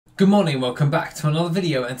Good morning and welcome back to another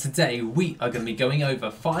video, and today we are going to be going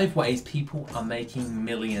over 5 ways people are making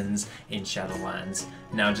millions in Shadowlands.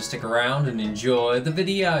 Now just stick around and enjoy the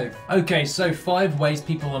video. Okay, so 5 ways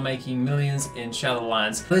people are making millions in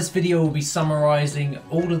Shadowlands. This video will be summarising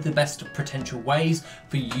all of the best potential ways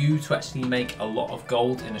for you to actually make a lot of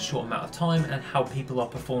gold in a short amount of time, and how people are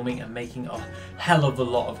performing and making a hell of a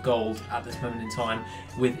lot of gold at this moment in time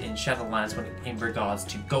within Shadowlands in regards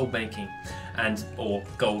to gold making and or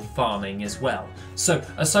gold farming as well. So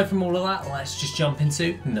aside from all of that, let's just jump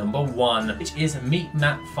into number 1, which is meat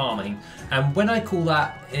mat farming. And when I call that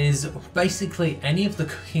is basically any of the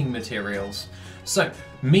cooking materials. So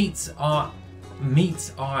meats are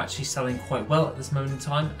actually selling quite well at this moment in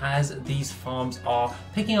time, as these farms are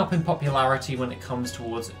picking up in popularity when it comes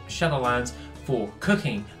towards Shadowlands for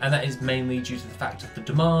cooking, and that is mainly due to the fact of the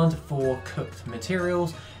demand for cooked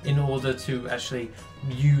materials in order to actually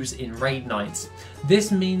use in raid nights.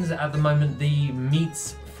 This means that at the moment the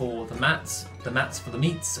meats for the mats for the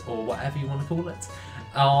meats, or whatever you want to call it,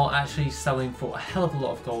 are actually selling for a hell of a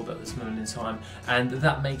lot of gold at this moment in time, and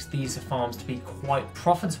that makes these farms to be quite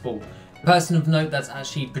profitable. A person of note that's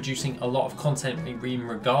actually producing a lot of content in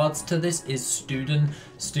regards to this is Student.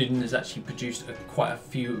 Student has actually produced quite a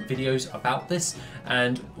few videos about this,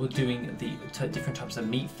 and we're doing the different types of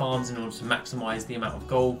meat farms in order to maximize the amount of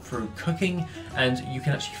gold through cooking, and you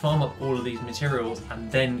can actually farm up all of these materials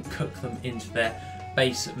and then cook them into their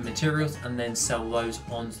base materials and then sell those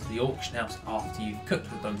onto the auction house after you've cooked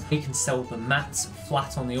with them. You can sell the mats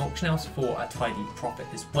flat on the auction house for a tidy profit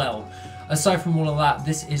as well. Aside from all of that,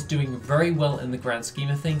 this is doing very well in the grand scheme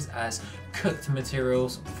of things, as cooked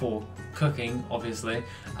materials for cooking obviously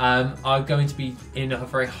are going to be in a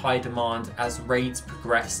very high demand as raids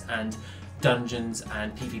progress and dungeons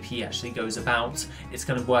and PvP actually goes about. It's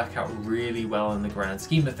going to work out really well in the grand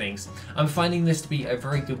scheme of things. I'm finding this to be a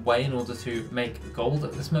very good way in order to make gold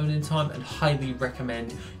at this moment in time, and highly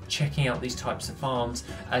recommend checking out these types of farms,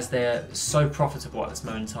 as they're so profitable at this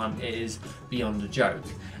moment in time. It is beyond a joke.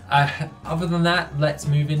 Other than that, let's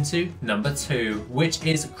move into number 2, which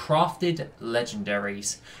is crafted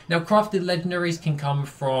legendaries. Now, crafted legendaries can come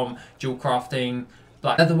from dual crafting,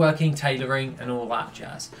 like leatherworking, tailoring, and all that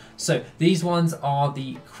jazz. So these ones are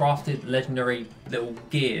the crafted legendary little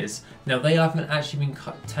gears. Now they haven't actually been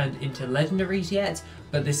turned into legendaries yet,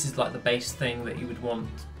 but this is like the base thing that you would want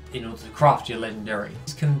in order to craft your legendary.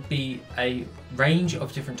 This can be a range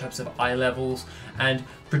of different types of eye levels, and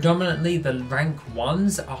predominantly the rank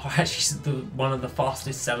 1s are actually one of the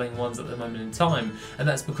fastest selling ones at the moment in time, and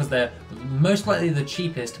that's because they're most likely the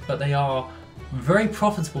cheapest, but they are very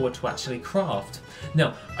profitable to actually craft.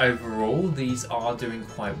 Now overall these are doing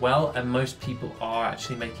quite well, and most people are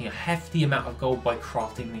actually making a hefty amount of gold by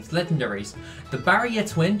crafting these legendaries. The barrier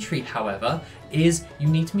to entry, however, is you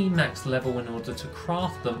need to be max level in order to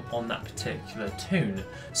craft them on that particular toon.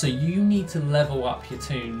 So you need to level up your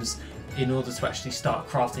toons in order to actually start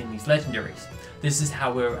crafting these legendaries. This is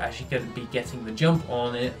how we're actually going to be getting the jump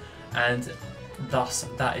on it, and thus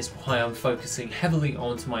that is why I'm focusing heavily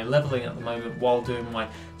onto my leveling at the moment while doing my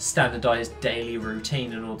standardized daily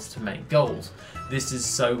routine in order to make gold. This is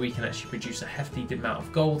so we can actually produce a hefty amount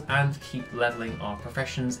of gold and keep leveling our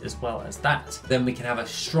professions as well as that. Then we can have a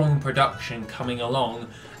strong production coming along,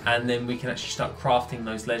 and then we can actually start crafting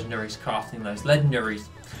those legendaries,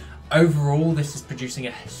 Overall, this is producing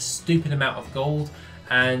a stupid amount of gold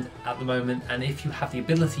and at the moment, and if you have the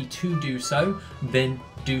ability to do so, then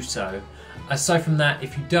do so. Aside from that,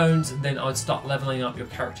 if you don't, then I'd start leveling up your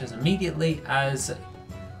characters immediately, as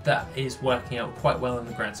that is working out quite well in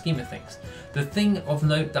the grand scheme of things. The thing of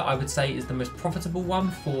note that I would say is the most profitable one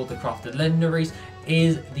for the crafted legendaries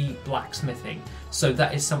is the blacksmithing. So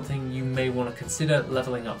that is something you may want to consider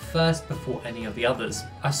leveling up first before any of the others.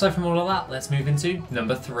 Aside from all of that, let's move into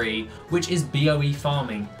number 3, which is BOE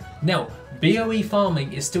farming. Now, BOE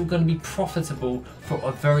farming is still going to be profitable for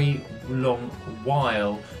a very long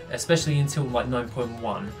while, especially until like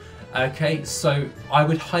 9.1. Okay, so I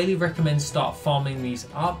would highly recommend start farming these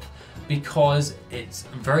up, because it's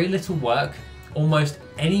very little work. Almost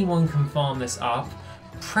anyone can farm this up,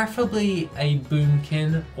 preferably a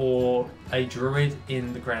boomkin or a druid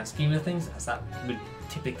in the grand scheme of things, as that would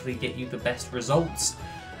typically get you the best results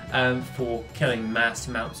for killing mass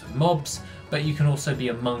amounts of mobs. But you can also be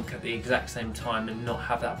a monk at the exact same time and not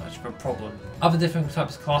have that much of a problem. Other different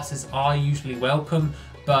types of classes are usually welcome,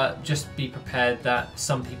 but just be prepared that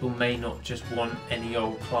some people may not just want any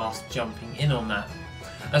old class jumping in on that.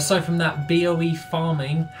 Aside from that, BOE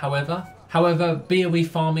farming, however, However, BOE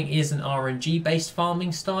farming is an RNG based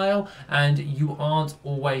farming style, and you aren't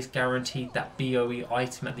always guaranteed that BOE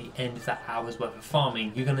item at the end of that hour's worth of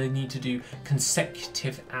farming. You're going to need to do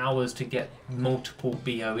consecutive hours to get multiple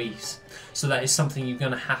BOEs. So that is something you're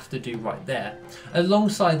going to have to do right there.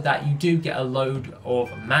 Alongside that, you do get a load of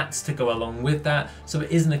mats to go along with that, so it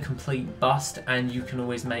isn't a complete bust, and you can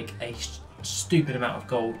always make a stupid amount of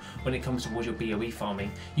gold when it comes towards your BOE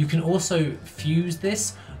farming. You can also fuse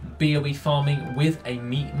this BOE farming with a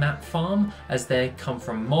meat mat farm, as they come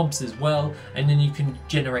from mobs as well, and then you can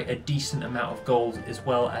generate a decent amount of gold as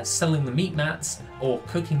well as selling the meat mats or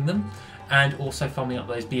cooking them, and also farming up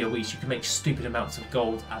those BOEs. You can make stupid amounts of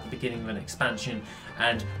gold at the beginning of an expansion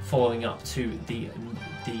and following up to the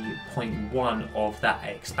point 1 of that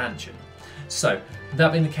expansion. So,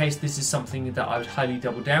 that being the case, this is something that I would highly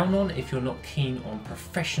double down on if you're not keen on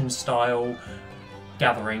profession style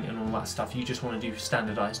gathering and all that stuff. You just want to do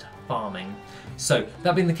standardized farming. So,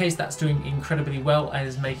 that being the case, that's doing incredibly well and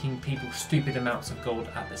is making people stupid amounts of gold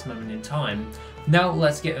at this moment in time. Now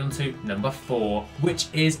let's get on to number 4, which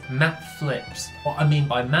is map flips. What I mean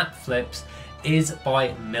by map flips is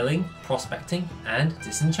by milling, prospecting, and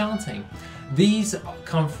disenchanting. These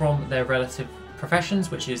come from their relative professions,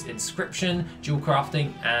 which is inscription, jewel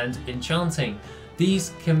crafting, and enchanting.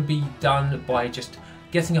 These can be done by just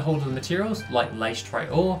getting a hold of the materials like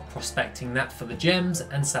lacetrite ore, prospecting that for the gems,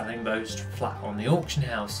 and selling those flat on the auction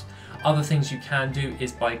house. Other things you can do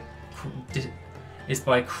is by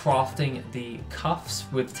crafting the cuffs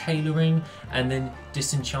with tailoring, and then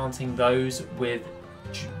disenchanting those with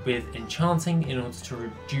enchanting in order to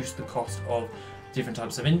reduce the cost of different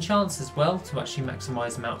types of enchants as well to actually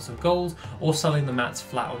maximize amounts of gold, or selling the mats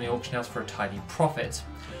flat on the auction house for a tiny profit.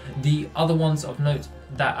 The other ones of note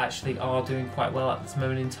that actually are doing quite well at this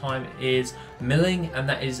moment in time is milling, and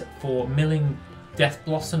that is for milling Death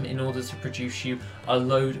Blossom in order to produce you a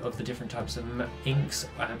load of the different types of inks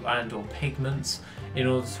and or pigments in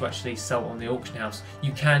order to actually sell on the auction house.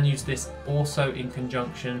 You can use this also in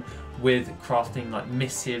conjunction with crafting like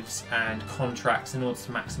missives and contracts in order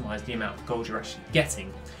to maximize the amount of gold you're actually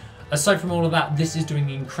getting. Aside from all of that, this is doing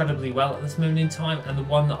incredibly well at this moment in time, and the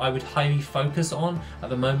one that I would highly focus on at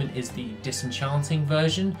the moment is the disenchanting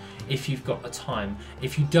version if you've got the time.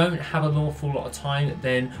 If you don't have an awful lot of time,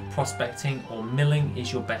 then prospecting or milling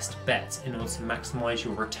is your best bet in order to maximize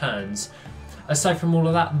your returns. Aside from all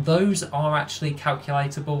of that, those are actually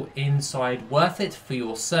calculatable inside WorthIt for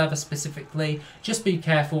your server specifically. Just be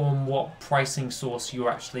careful on what pricing source you're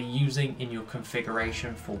actually using in your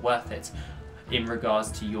configuration for WorthIt in regards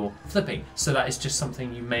to your flipping. So that is just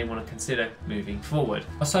something you may want to consider moving forward.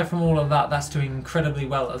 Aside from all of that, that's doing incredibly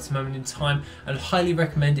well at this moment in time, and highly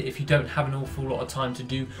recommend it if you don't have an awful lot of time to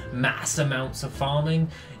do mass amounts of farming.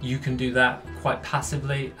 You can do that quite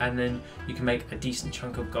passively, and then you can make a decent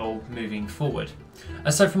chunk of gold moving forward.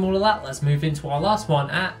 Aside from all of that, let's move into our last one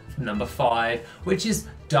at number 5, which is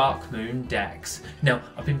Dark Moon decks. Now,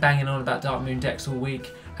 I've been banging on about Dark Moon decks all week,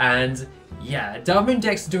 and yeah, Dark Moon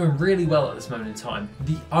decks are doing really well at this moment in time.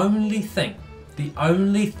 The only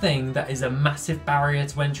thing that is a massive barrier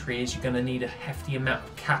to entry is you're going to need a hefty amount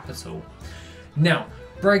of capital. Now,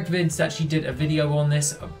 Bregvids actually did a video on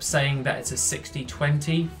this saying that it's a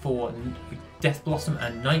 60-20 for Death Blossom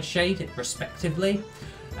and Nightshade respectively,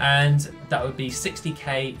 and that would be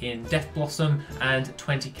 60k in Death Blossom and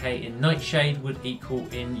 20k in Nightshade would equal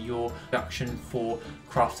in your production for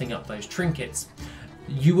crafting up those trinkets.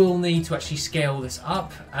 You will need to actually scale this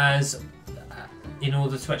up as in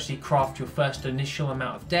order to actually craft your first initial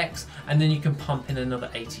amount of decks, and then you can pump in another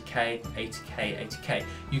 80k, 80k, 80k.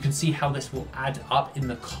 You can see how this will add up in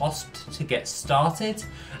the cost to get started,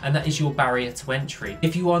 and that is your barrier to entry.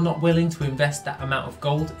 If you are not willing to invest that amount of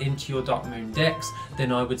gold into your Dark Moon decks,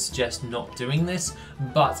 then I would suggest not doing this,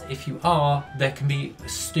 but if you are, there can be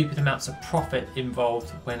stupid amounts of profit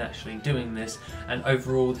involved when actually doing this, and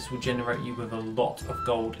overall this will generate you with a lot of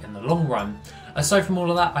gold in the long run. Aside from all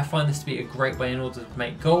of that, I find this to be a great way in order to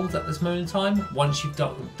make gold at this moment in time. Once you've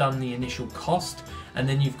done the initial cost, and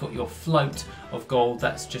then you've got your float of gold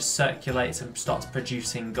that just circulates and starts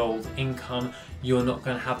producing gold income, you're not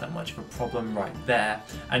going to have that much of a problem right there.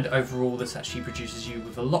 And overall, this actually produces you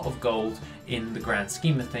with a lot of gold in the grand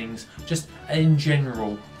scheme of things. Just in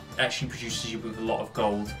general, actually produces you with a lot of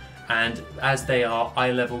gold. And as they are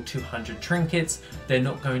eye level 200 trinkets, they're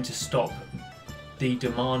not going to stop the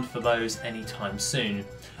demand for those anytime soon.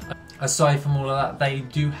 Aside from all of that, they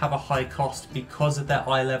do have a high cost because of their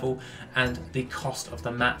eye level and the cost of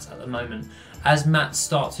the mats at the moment. As mats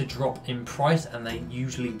start to drop in price, and they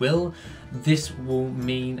usually will, this will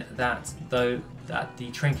mean that the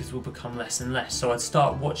trinkets will become less and less. So I'd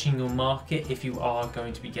start watching your market if you are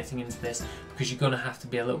going to be getting into this, because you're going to have to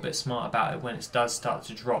be a little bit smart about it when it does start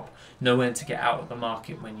to drop. Know when to get out of the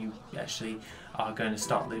market when you actually are going to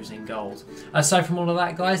start losing gold. Aside from all of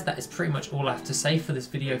that, guys, that is pretty much all I have to say for this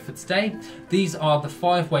video for today. These are the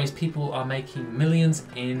 5 ways people are making millions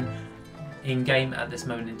in-game at this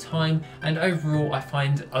moment in time, and overall I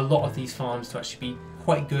find a lot of these farms to actually be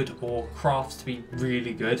quite good, or crafts to be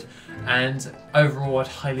really good, and overall I'd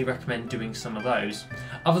highly recommend doing some of those.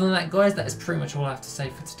 Other than that, guys, that is pretty much all I have to say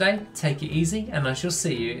for today. Take it easy, and I shall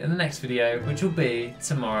see you in the next video, which will be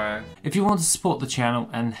tomorrow. If you want to support the channel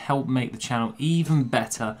and help make the channel even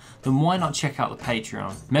better, then why not check out the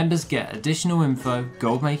Patreon? Members get additional info,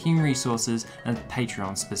 gold making resources, and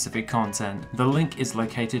Patreon specific content. The link is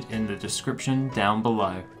located in the description down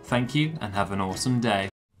below. Thank you and have an awesome day.